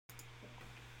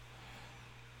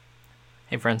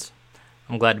Hey friends,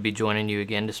 I'm glad to be joining you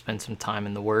again to spend some time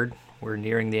in the Word. We're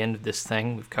nearing the end of this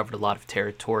thing. We've covered a lot of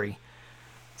territory.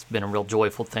 It's been a real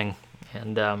joyful thing.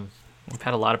 And we've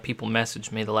had a lot of people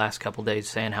message me the last couple days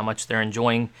saying how much they're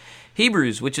enjoying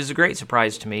Hebrews, which is a great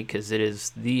surprise to me because it is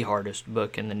the hardest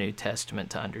book in the New Testament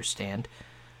to understand.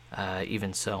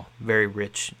 Even so, very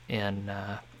rich in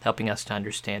helping us to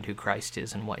understand who Christ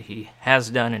is and what He has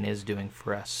done and is doing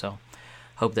for us. So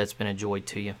hope that's been a joy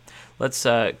to you. Let's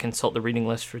consult the reading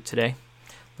list for today.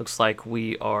 Looks like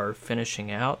we are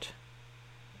finishing out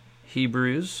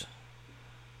Hebrews,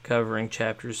 covering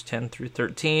chapters 10 through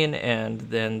 13, and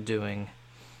then doing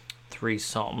 3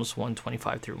 Psalms,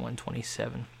 125 through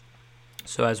 127.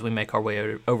 So as we make our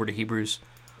way over to Hebrews,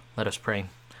 let us pray.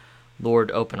 Lord,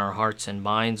 open our hearts and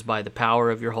minds by the power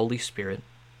of your Holy Spirit,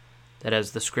 that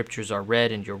as the Scriptures are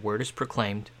read and your word is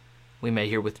proclaimed, we may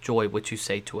hear with joy what you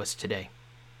say to us today.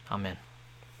 Amen.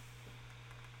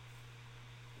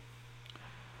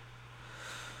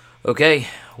 Okay,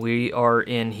 we are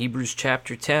in Hebrews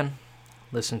chapter 10.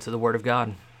 Listen to the word of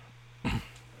God.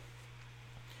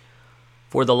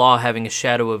 For the law, having a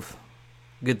shadow of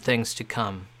good things to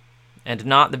come, and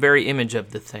not the very image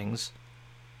of the things,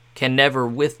 can never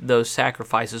with those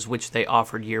sacrifices which they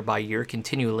offered year by year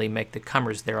continually make the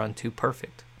comers thereunto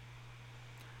perfect.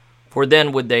 For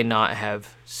then would they not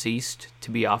have ceased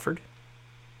to be offered?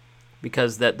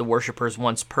 Because that the worshippers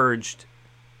once purged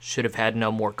should have had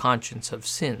no more conscience of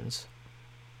sins.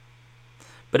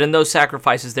 But in those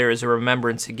sacrifices there is a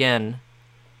remembrance again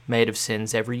made of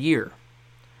sins every year.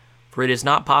 For it is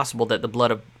not possible that the blood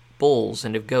of bulls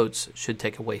and of goats should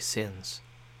take away sins.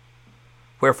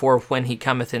 Wherefore when he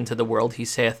cometh into the world, he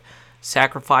saith,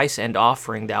 Sacrifice and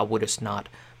offering thou wouldest not,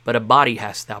 but a body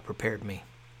hast thou prepared me.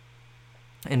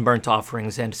 In burnt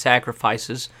offerings and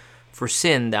sacrifices for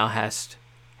sin thou hast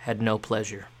had no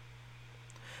pleasure.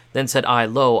 Then said I,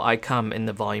 Lo, I come. In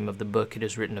the volume of the book it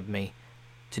is written of me,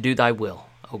 to do thy will,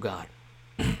 O God.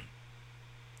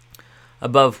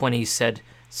 Above, when he said,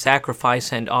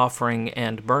 Sacrifice and offering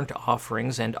and burnt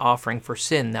offerings and offering for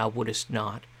sin thou wouldest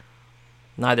not,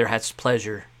 neither hadst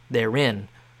pleasure therein,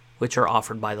 which are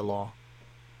offered by the law.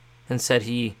 Then said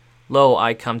he, Lo,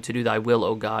 I come to do thy will,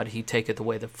 O God. He taketh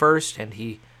away the first, and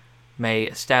he may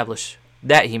establish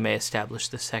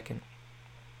the second.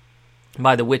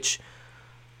 By the which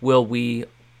will we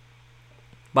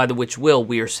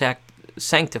are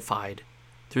sanctified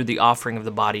through the offering of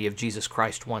the body of Jesus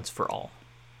Christ once for all.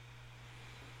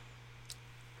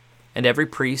 And every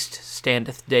priest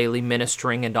standeth daily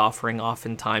ministering and offering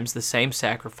oftentimes the same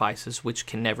sacrifices which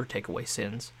can never take away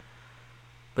sins.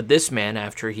 But this man,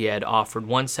 after he had offered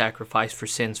one sacrifice for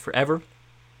sins forever,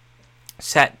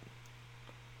 sat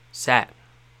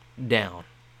down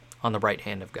on the right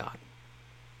hand of God,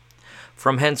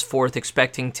 from henceforth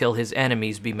expecting till his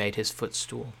enemies be made his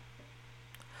footstool.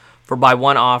 For by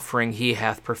one offering he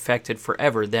hath perfected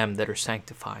forever them that are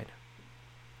sanctified.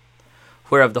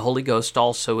 Whereof the Holy Ghost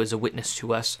also is a witness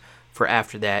to us, for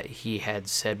after that he had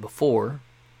said before,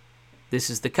 This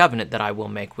is the covenant that I will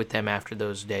make with them after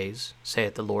those days,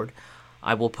 saith the Lord.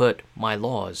 I will put my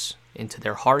laws into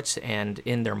their hearts, and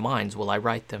in their minds will I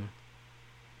write them.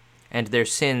 And their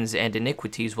sins and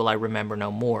iniquities will I remember no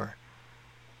more.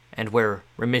 And where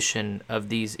remission of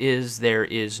these is, there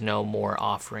is no more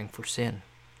offering for sin.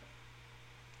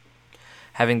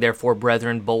 Having therefore,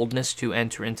 brethren, boldness to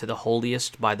enter into the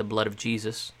holiest by the blood of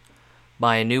Jesus,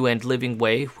 by a new and living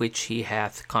way which he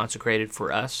hath consecrated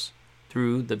for us,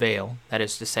 through the veil, that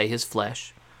is to say, his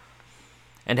flesh.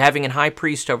 And having an high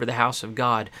priest over the house of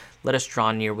God, let us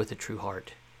draw near with a true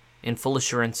heart, in full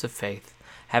assurance of faith,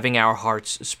 having our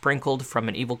hearts sprinkled from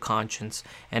an evil conscience,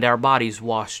 and our bodies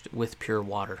washed with pure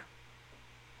water.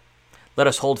 Let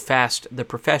us hold fast the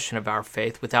profession of our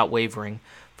faith without wavering,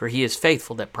 for he is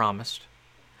faithful that promised.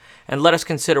 And let us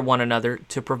consider one another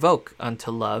to provoke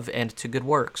unto love and to good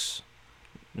works,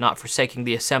 not forsaking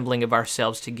the assembling of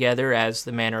ourselves together, as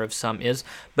the manner of some is,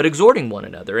 but exhorting one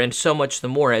another, and so much the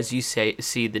more as ye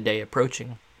see the day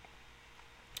approaching.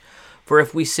 For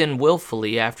if we sin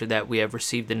willfully after that we have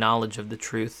received the knowledge of the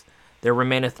truth, there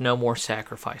remaineth no more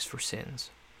sacrifice for sins,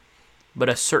 but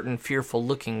a certain fearful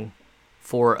looking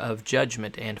for of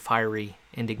judgment and fiery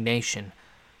indignation,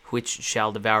 which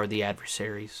shall devour the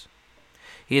adversaries.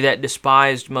 He that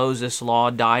despised Moses' law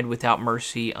died without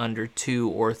mercy under 2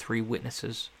 or 3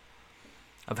 witnesses.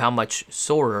 Of how much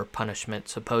sorer punishment,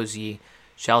 suppose ye,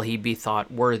 shall he be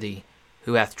thought worthy,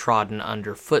 who hath trodden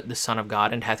under foot the Son of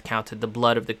God, and hath counted the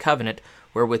blood of the covenant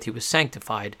wherewith he was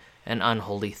sanctified an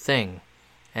unholy thing,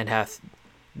 and hath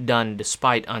done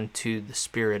despite unto the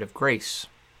Spirit of grace?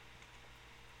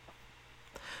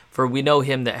 For we know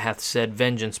him that hath said,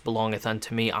 Vengeance belongeth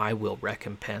unto me, I will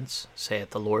recompense,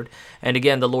 saith the Lord. And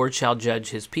again, the Lord shall judge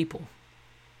his people.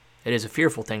 It is a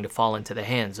fearful thing to fall into the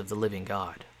hands of the living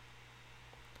God.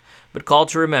 But call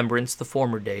to remembrance the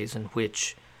former days, in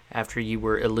which, after ye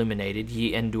were illuminated,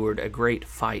 ye endured a great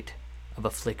fight of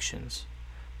afflictions,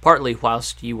 partly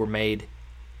whilst ye were made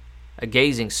a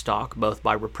gazing stock, both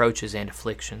by reproaches and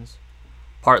afflictions,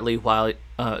 partly whilst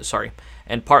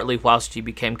ye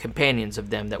became companions of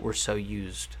them that were so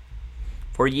used.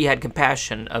 For ye had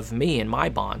compassion of me in my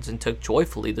bonds, and took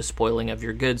joyfully the spoiling of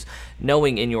your goods,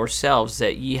 knowing in yourselves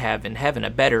that ye have in heaven a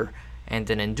better and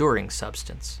an enduring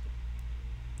substance.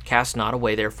 Cast not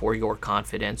away therefore your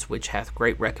confidence, which hath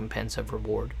great recompense of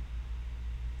reward.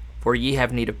 For ye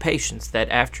have need of patience, that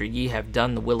after ye have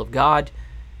done the will of God,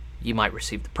 ye might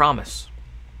receive the promise.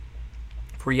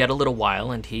 For yet a little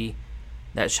while, and he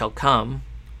that shall come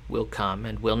will come,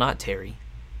 and will not tarry.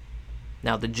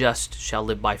 Now the just shall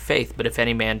live by faith, but if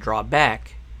any man draw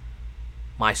back,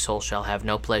 my soul shall have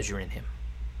no pleasure in him.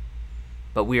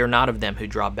 But we are not of them who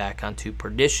draw back unto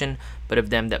perdition, but of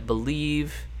them that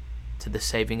believe to the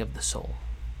saving of the soul.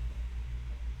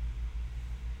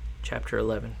 Chapter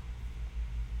 11.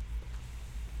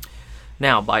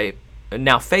 Now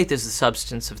faith is the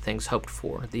substance of things hoped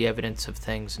for, the evidence of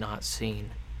things not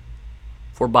seen.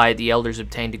 For by it the elders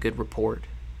obtained a good report.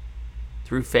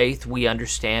 Through faith we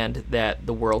understand that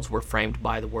the worlds were framed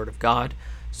by the word of God,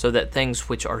 so that things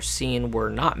which are seen were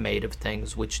not made of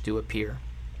things which do appear.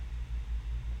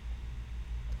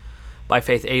 By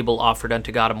faith Abel offered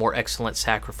unto God a more excellent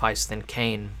sacrifice than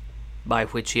Cain, by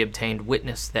which he obtained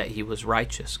witness that he was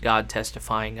righteous, God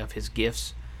testifying of his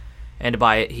gifts, and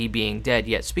by it he being dead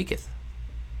yet speaketh.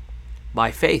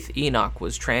 By faith Enoch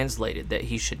was translated, that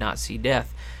he should not see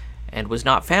death, and was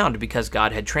not found, because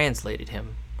God had translated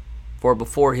him. For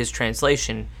before his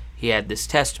translation he had this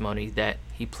testimony, that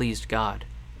he pleased God.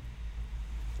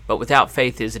 But without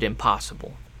faith is it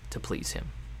impossible to please him.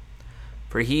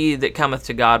 For he that cometh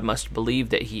to God must believe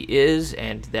that he is,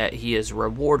 and that he is a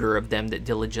rewarder of them that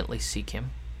diligently seek him.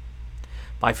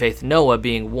 By faith Noah,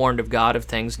 being warned of God of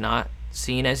things not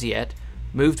seen as yet,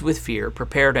 moved with fear,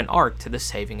 prepared an ark to the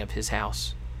saving of his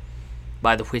house,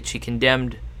 by the which he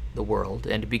condemned the world,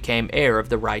 and became heir of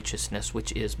the righteousness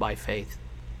which is by faith.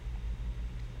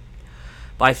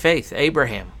 By faith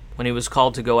Abraham, when he was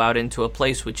called to go out into a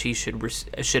place which he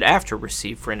should after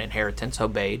receive for an inheritance,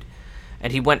 obeyed,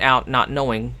 and he went out not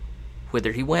knowing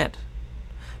whither he went.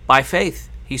 By faith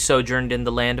he sojourned in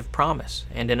the land of promise,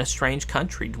 and in a strange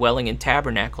country, dwelling in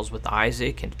tabernacles with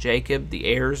Isaac and Jacob, the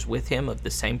heirs with him of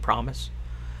the same promise.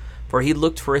 For he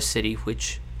looked for a city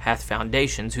which hath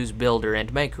foundations, whose builder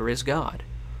and maker is God.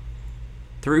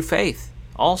 Through faith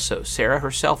also Sarah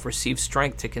herself received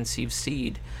strength to conceive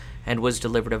seed, and was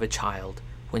delivered of a child,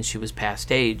 when she was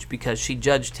past age, because she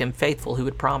judged him faithful who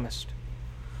had promised.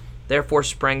 Therefore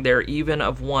sprang there even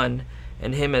of one,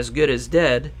 and him as good as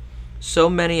dead, so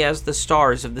many as the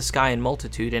stars of the sky in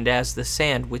multitude, and as the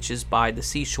sand which is by the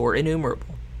seashore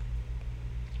innumerable.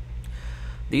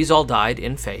 These all died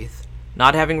in faith,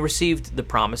 not having received the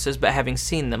promises, but having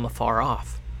seen them afar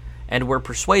off, and were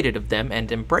persuaded of them,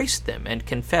 and embraced them, and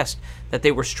confessed that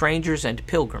they were strangers and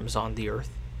pilgrims on the earth.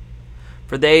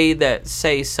 For they that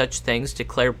say such things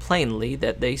declare plainly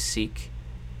that they seek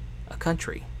a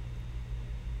country.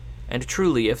 And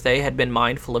truly, if they had been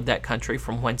mindful of that country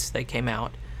from whence they came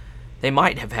out, they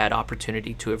might have had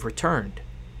opportunity to have returned.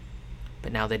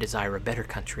 But now they desire a better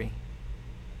country,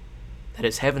 that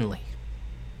is heavenly.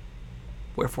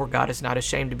 Wherefore God is not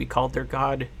ashamed to be called their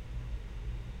God,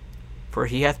 for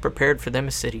he hath prepared for them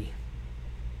a city.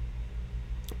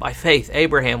 By faith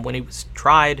Abraham, when he was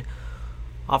tried,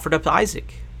 offered up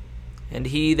Isaac, and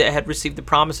he that had received the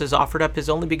promises offered up his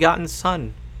only begotten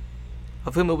son,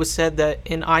 of whom it was said that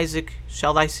in Isaac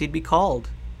shall thy seed be called,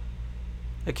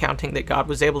 accounting that God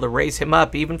was able to raise him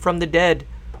up even from the dead,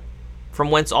 from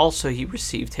whence also he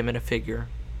received him in a figure.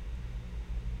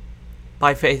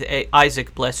 By faith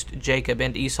Isaac blessed Jacob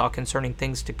and Esau concerning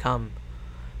things to come.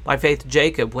 By faith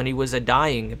Jacob, when he was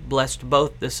a-dying, blessed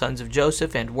both the sons of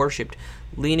Joseph, and worshipped,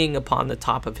 leaning upon the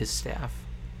top of his staff.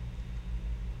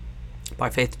 By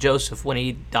faith Joseph, when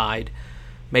he died,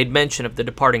 made mention of the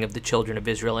departing of the children of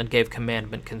Israel, and gave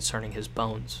commandment concerning his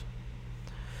bones.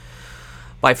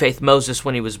 By faith Moses,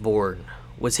 when he was born,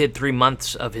 was hid 3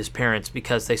 months of his parents,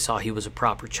 because they saw he was a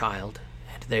proper child,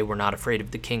 and they were not afraid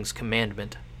of the king's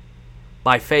commandment.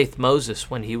 By faith Moses,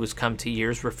 when he was come to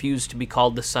years, refused to be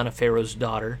called the son of Pharaoh's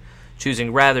daughter,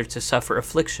 choosing rather to suffer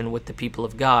affliction with the people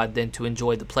of God than to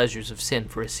enjoy the pleasures of sin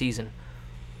for a season,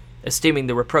 esteeming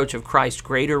the reproach of Christ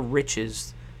greater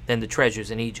riches than the treasures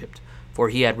in Egypt, for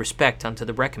he had respect unto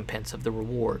the recompense of the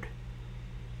reward.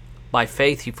 By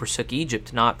faith he forsook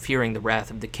Egypt, not fearing the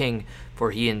wrath of the king,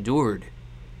 for he endured,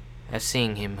 as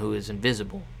seeing him who is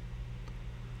invisible.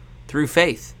 Through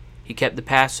faith he kept the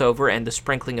Passover and the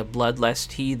sprinkling of blood,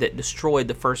 lest he that destroyed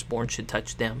the firstborn should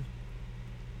touch them.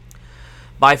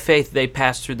 By faith they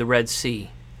passed through the Red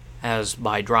Sea, as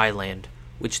by dry land,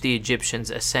 which the Egyptians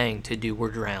essaying to do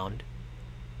were drowned.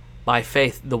 By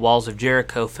faith the walls of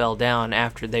Jericho fell down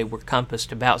after they were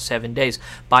compassed about 7 days.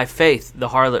 By faith the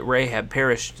harlot Rahab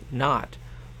perished not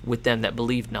with them that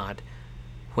believed not,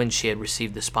 when she had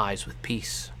received the spies with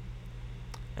peace.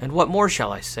 And what more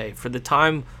shall I say? For the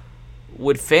time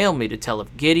would fail me to tell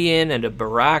of Gideon, and of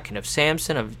Barak, and of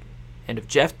Samson, and of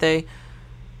Jephthah,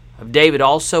 of David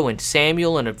also, and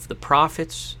Samuel, and of the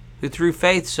prophets, who through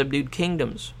faith subdued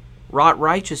kingdoms, wrought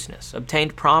righteousness,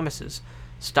 obtained promises,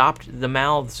 stopped the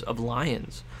mouths of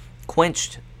lions,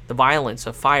 quenched the violence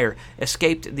of fire,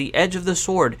 escaped the edge of the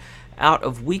sword, out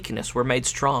of weakness were made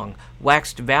strong,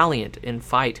 waxed valiant in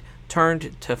fight,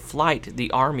 turned to flight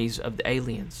the armies of the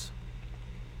aliens.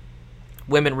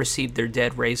 Women received their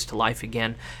dead raised to life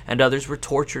again, and others were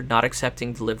tortured, not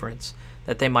accepting deliverance,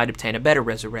 that they might obtain a better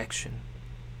resurrection.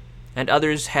 And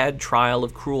others had trial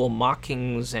of cruel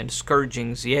mockings and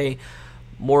scourgings, yea,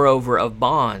 moreover of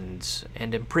bonds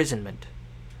and imprisonment.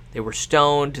 They were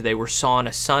stoned, they were sawn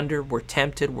asunder, were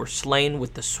tempted, were slain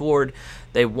with the sword.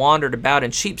 They wandered about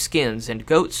in sheepskins and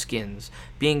goatskins,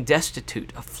 being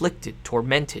destitute, afflicted,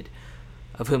 tormented,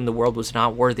 of whom the world was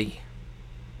not worthy.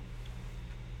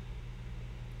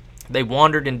 They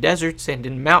wandered in deserts and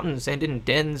in mountains and in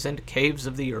dens and caves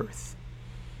of the earth.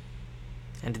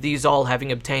 And these all,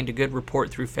 having obtained a good report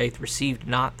through faith, received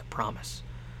not the promise,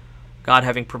 God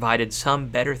having provided some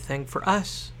better thing for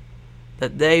us,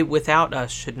 that they without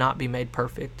us should not be made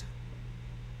perfect.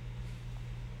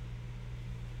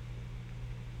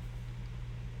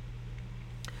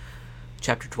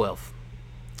 Chapter 12.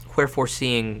 Wherefore,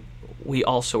 seeing we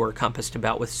also are compassed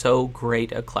about with so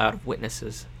great a cloud of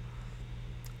witnesses,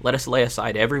 let us lay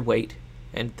aside every weight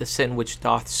and the sin which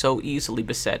doth so easily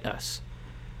beset us,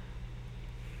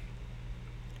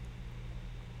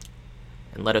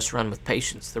 and let us run with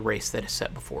patience the race that is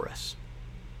set before us,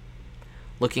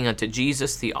 looking unto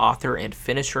Jesus, the author and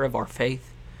finisher of our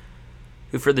faith,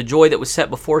 who for the joy that was set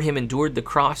before him endured the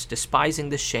cross, despising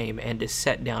the shame, and is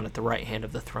set down at the right hand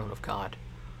of the throne of God.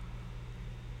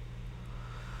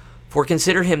 For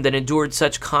consider him that endured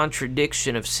such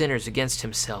contradiction of sinners against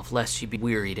himself, lest ye be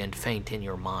wearied and faint in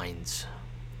your minds.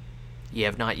 Ye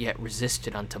have not yet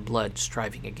resisted unto blood,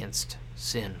 striving against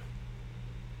sin.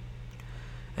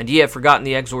 And ye have forgotten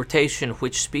the exhortation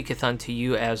which speaketh unto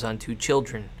you as unto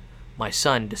children. My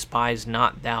son, despise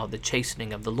not thou the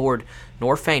chastening of the Lord,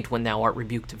 nor faint when thou art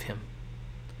rebuked of him.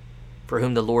 For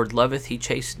whom the Lord loveth he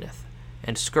chasteneth,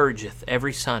 and scourgeth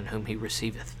every son whom he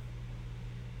receiveth.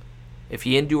 If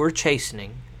ye endure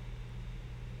chastening,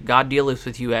 God dealeth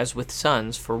with you as with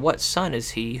sons, for what son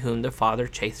is he whom the Father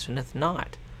chasteneth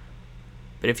not?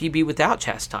 But if ye be without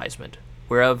chastisement,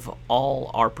 whereof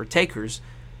all are partakers,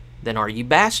 then are ye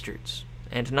bastards,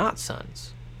 and not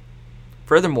sons.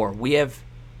 Furthermore, we have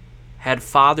had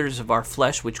fathers of our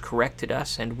flesh which corrected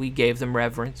us, and we gave them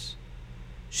reverence.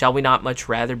 Shall we not much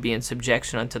rather be in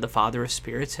subjection unto the Father of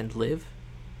spirits, and live?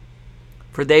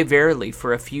 For they verily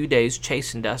for a few days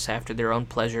chastened us after their own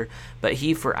pleasure, but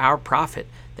he for our profit,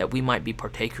 that we might be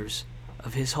partakers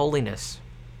of his holiness.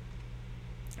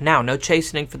 Now no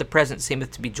chastening for the present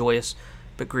seemeth to be joyous,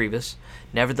 but grievous.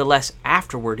 Nevertheless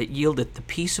afterward it yieldeth the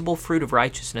peaceable fruit of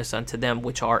righteousness unto them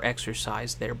which are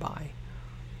exercised thereby.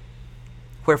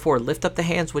 Wherefore lift up the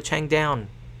hands which hang down,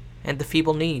 and the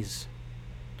feeble knees,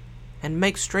 and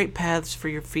make straight paths for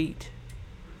your feet,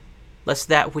 lest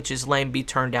that which is lame be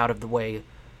turned out of the way,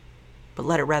 but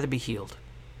let it rather be healed.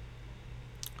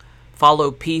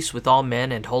 Follow peace with all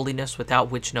men, and holiness,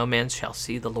 without which no man shall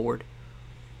see the Lord.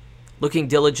 Looking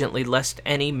diligently, lest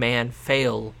any man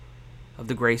fail of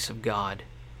the grace of God,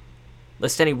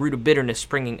 lest any root of bitterness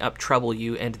springing up trouble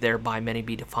you, and thereby many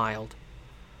be defiled.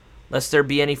 Lest there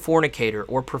be any fornicator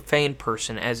or profane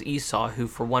person, as Esau, who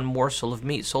for one morsel of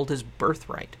meat sold his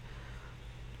birthright.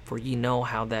 For ye know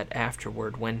how that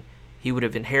afterward, when he would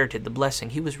have inherited the blessing,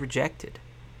 he was rejected.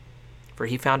 For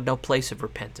he found no place of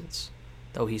repentance,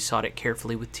 though he sought it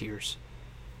carefully with tears.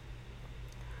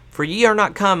 For ye are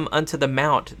not come unto the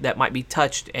mount that might be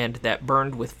touched, and that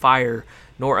burned with fire,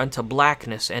 nor unto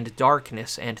blackness, and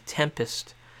darkness, and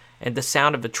tempest, and the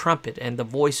sound of a trumpet, and the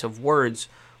voice of words,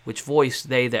 which voice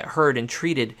they that heard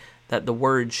entreated that the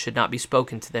words should not be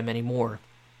spoken to them any more.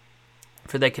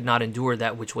 For they could not endure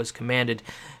that which was commanded.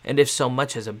 And if so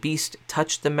much as a beast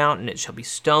touch the mountain, it shall be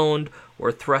stoned,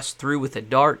 or thrust through with a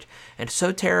dart. And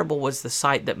so terrible was the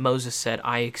sight that Moses said,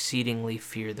 I exceedingly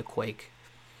fear the quake.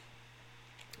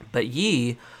 But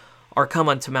ye are come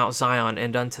unto Mount Zion,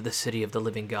 and unto the city of the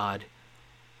living God,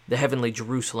 the heavenly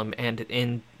Jerusalem, and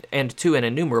to an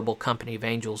innumerable company of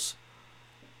angels,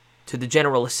 to the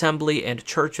general assembly and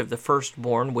church of the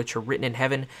firstborn which are written in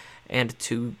heaven, and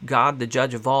to God the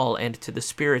judge of all, and to the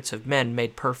spirits of men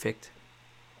made perfect,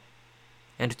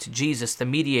 and to Jesus the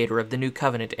mediator of the new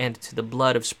covenant, and to the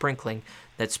blood of sprinkling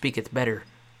that speaketh better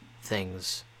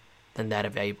things than that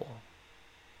of Abel.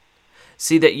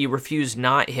 See that ye refuse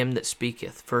not him that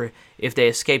speaketh, for if they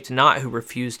escaped not who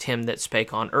refused him that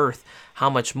spake on earth, how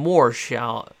much more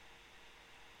shall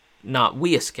not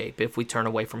we escape if we turn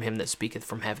away from him that speaketh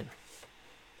from heaven?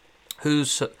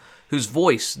 Whose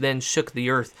voice then shook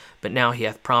the earth, but now he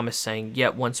hath promised, saying,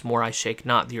 Yet once more I shake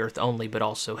not the earth only, but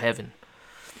also heaven.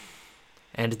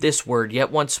 And this word, yet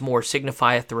once more,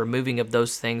 signifieth the removing of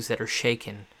those things that are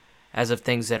shaken, as of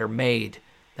things that are made,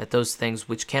 that those things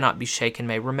which cannot be shaken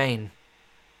may remain.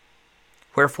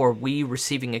 Wherefore we,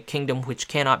 receiving a kingdom which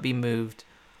cannot be moved,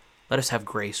 let us have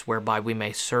grace whereby we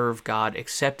may serve God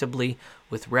acceptably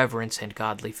with reverence and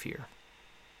godly fear.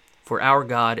 For our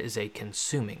God is a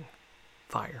consuming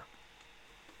fire.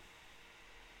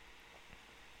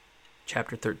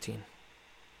 Chapter 13.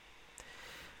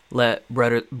 Let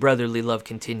brotherly love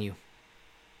continue.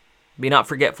 Be not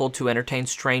forgetful to entertain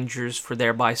strangers, for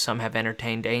thereby some have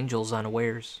entertained angels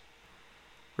unawares.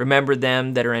 Remember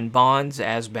them that are in bonds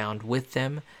as bound with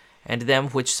them, and them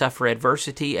which suffer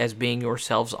adversity as being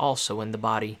yourselves also in the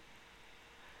body.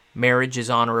 Marriage is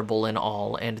honorable in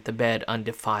all, and the bed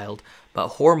undefiled,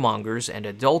 but whoremongers and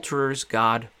adulterers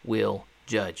God will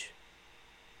judge.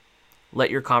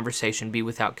 Let your conversation be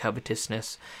without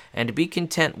covetousness, and be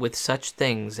content with such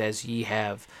things as ye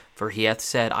have, for he hath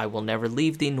said, I will never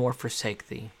leave thee nor forsake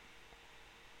thee.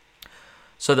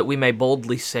 So that we may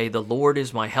boldly say, The Lord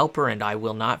is my helper, and I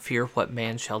will not fear what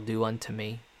man shall do unto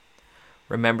me.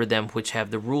 Remember them which have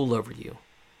the rule over you,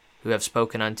 who have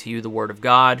spoken unto you the word of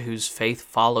God, whose faith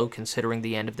follow, considering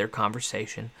the end of their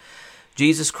conversation.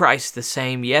 Jesus Christ the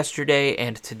same yesterday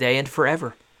and today and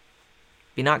forever.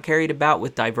 Be not carried about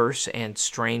with diverse and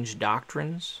strange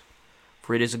doctrines,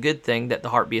 for it is a good thing that the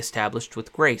heart be established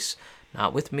with grace,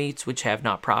 not with meats which have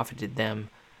not profited them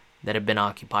that have been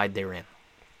occupied therein.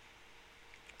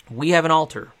 We have an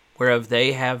altar, whereof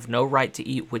they have no right to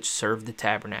eat which serve the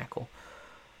tabernacle.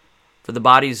 For the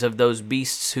bodies of those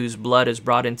beasts whose blood is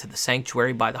brought into the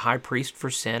sanctuary by the high priest for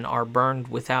sin are burned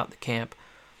without the camp.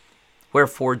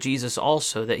 Wherefore Jesus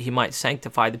also, that he might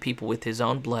sanctify the people with his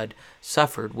own blood,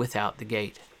 suffered without the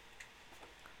gate.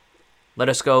 Let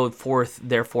us go forth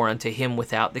therefore unto him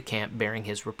without the camp, bearing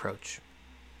his reproach.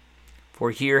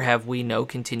 For here have we no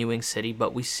continuing city,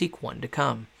 but we seek one to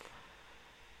come.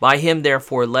 By him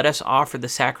therefore let us offer the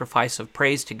sacrifice of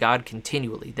praise to God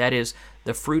continually, that is,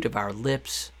 the fruit of our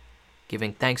lips,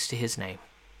 giving thanks to his name.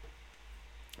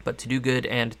 But to do good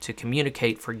and to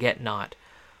communicate forget not,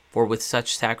 for with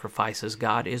such sacrifices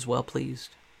God is well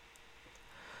pleased.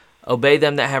 Obey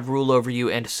them that have rule over you,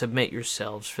 and submit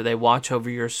yourselves, for they watch over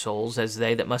your souls as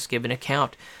they that must give an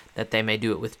account, that they may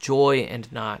do it with joy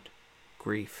and not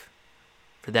grief,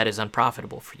 for that is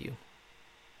unprofitable for you.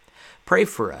 Pray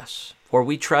for us, for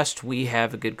we trust we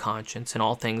have a good conscience in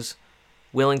all things,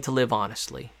 willing to live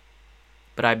honestly.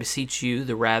 But I beseech you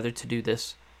the rather to do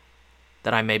this,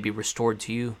 that I may be restored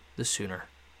to you the sooner.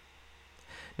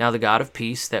 Now the God of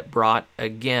peace, that brought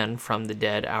again from the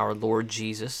dead our Lord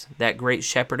Jesus, that great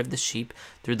shepherd of the sheep,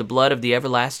 through the blood of the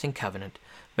everlasting covenant,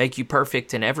 make you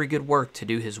perfect in every good work to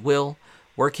do his will,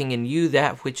 working in you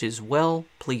that which is well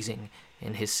pleasing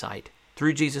in his sight,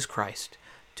 through Jesus Christ,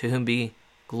 to whom be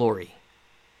glory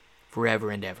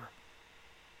forever and ever.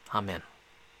 Amen.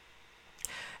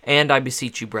 And I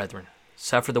beseech you, brethren,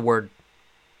 suffer the word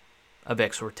of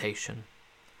exhortation.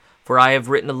 For I have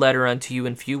written a letter unto you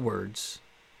in few words.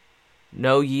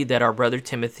 Know ye that our brother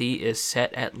Timothy is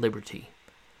set at liberty,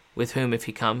 with whom if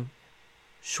he come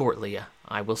shortly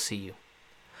I will see you.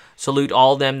 Salute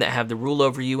all them that have the rule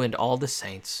over you, and all the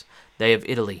saints. They of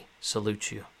Italy salute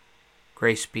you.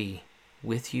 Grace be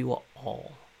with you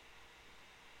all.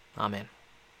 Amen.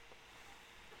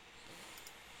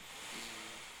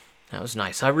 That was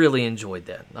nice. I really enjoyed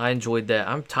that.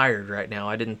 I'm tired right now.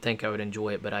 I didn't think I would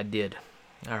enjoy it, but I did.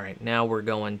 All right, now we're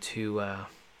going to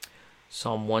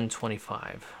Psalm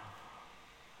 125.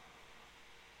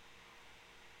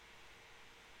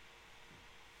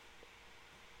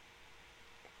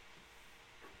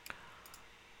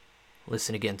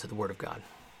 Listen again to the word of God.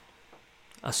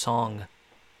 a song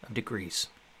of degrees.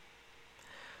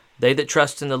 They that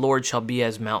trust in the Lord shall be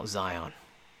as Mount Zion,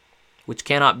 which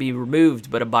cannot be removed,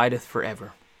 but abideth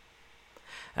forever.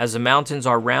 As the mountains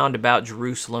are round about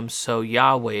Jerusalem, so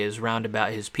Yahweh is round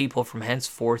about his people from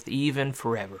henceforth even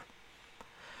forever.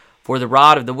 For the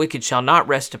rod of the wicked shall not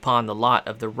rest upon the lot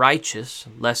of the righteous,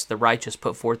 lest the righteous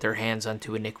put forth their hands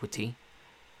unto iniquity.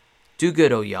 Do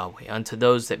good, O Yahweh, unto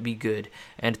those that be good,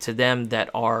 and to them that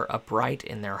are upright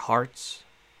in their hearts.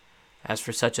 As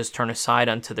for such as turn aside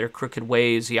unto their crooked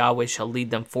ways, Yahweh shall lead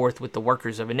them forth with the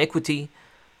workers of iniquity,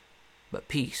 but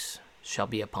peace shall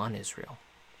be upon Israel.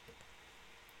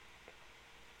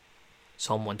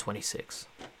 Psalm 126,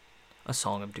 a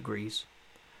song of degrees.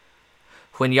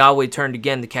 When Yahweh turned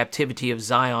again the captivity of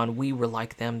Zion, we were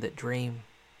like them that dream.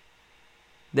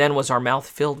 Then was our mouth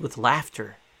filled with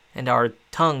laughter, and our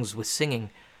tongues with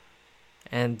singing.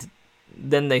 And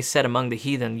then they said among the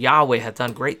heathen, Yahweh hath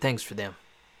done great things for them.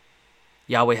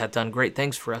 Yahweh hath done great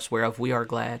things for us, whereof we are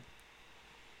glad.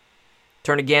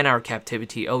 Turn again our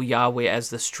captivity, O Yahweh, as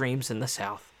the streams in the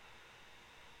south.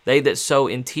 They that sow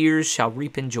in tears shall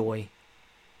reap in joy.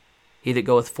 He that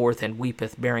goeth forth and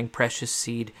weepeth, bearing precious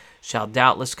seed, shall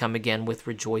doubtless come again with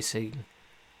rejoicing,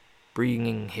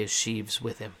 bringing his sheaves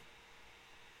with him.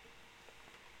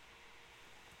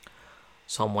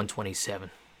 Psalm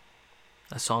 127,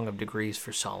 a song of degrees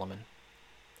for Solomon.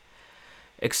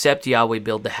 Except Yahweh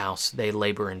build the house, they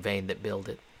labor in vain that build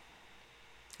it.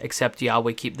 Except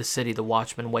Yahweh keep the city, the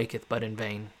watchman waketh but in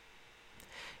vain.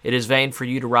 It is vain for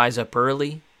you to rise up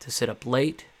early, to sit up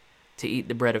late, to eat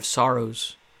the bread of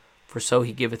sorrows, for so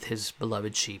he giveth his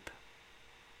beloved sheep.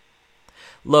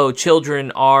 Lo,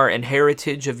 children are an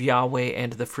heritage of Yahweh,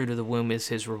 and the fruit of the womb is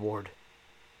his reward.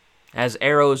 As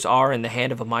arrows are in the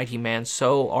hand of a mighty man,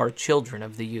 so are children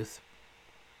of the youth.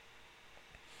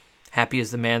 Happy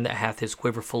is the man that hath his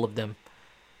quiver full of them.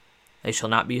 They shall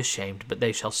not be ashamed, but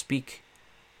they shall speak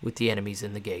with the enemies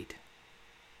in the gate.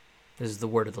 This is the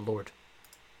word of the Lord.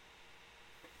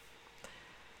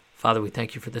 Father, we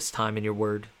thank you for this time in your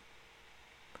word.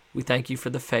 We thank you for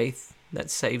the faith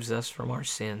that saves us from our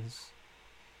sins,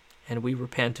 and we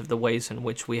repent of the ways in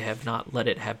which we have not let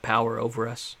it have power over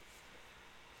us.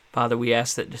 Father, we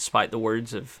ask that despite the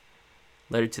words of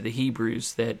letter to the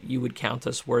Hebrews, that you would count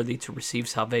us worthy to receive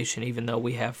salvation, even though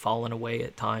we have fallen away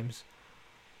at times.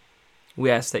 We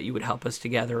ask that you would help us to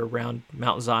gather around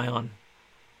Mount Zion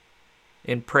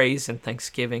in praise and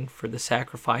thanksgiving for the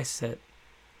sacrifice that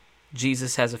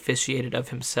Jesus has officiated of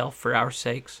himself for our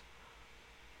sakes.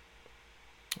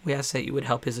 We ask that you would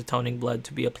help his atoning blood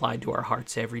to be applied to our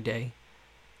hearts every day,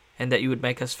 and that you would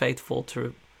make us faithful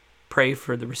to pray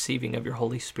for the receiving of your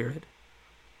Holy Spirit.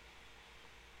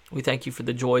 We thank you for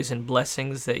the joys and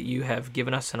blessings that you have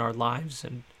given us in our lives,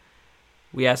 and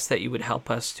we ask that you would help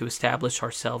us to establish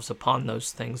ourselves upon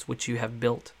those things which you have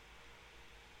built.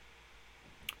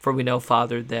 For we know,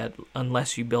 Father, that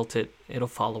unless you built it, it'll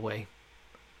fall away.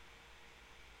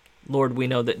 Lord, we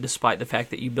know that despite the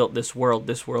fact that you built this world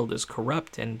is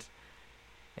corrupt, and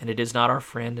it is not our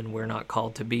friend, and we're not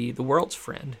called to be the world's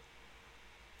friend.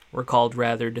 We're called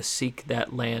rather to seek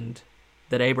that land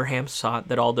that Abraham sought,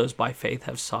 that all those by faith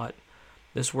have sought.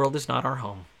 This world is not our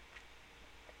home.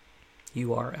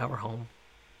 You are our home.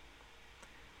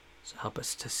 So help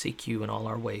us to seek you in all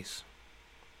our ways.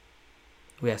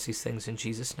 We ask these things in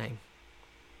Jesus' name.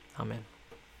 Amen.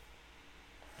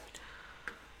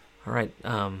 All right.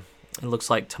 It looks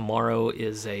like tomorrow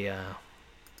is a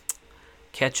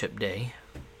catch-up day.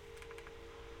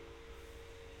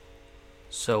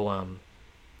 So,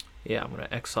 yeah, I'm going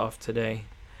to X off today.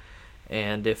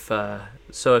 And if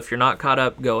you're not caught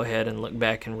up, go ahead and look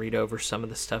back and read over some of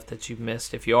the stuff that you've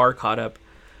missed. If you are caught up,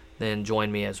 then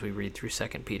join me as we read through 2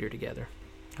 Peter together.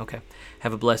 Okay.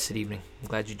 Have a blessed evening. I'm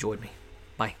glad you joined me.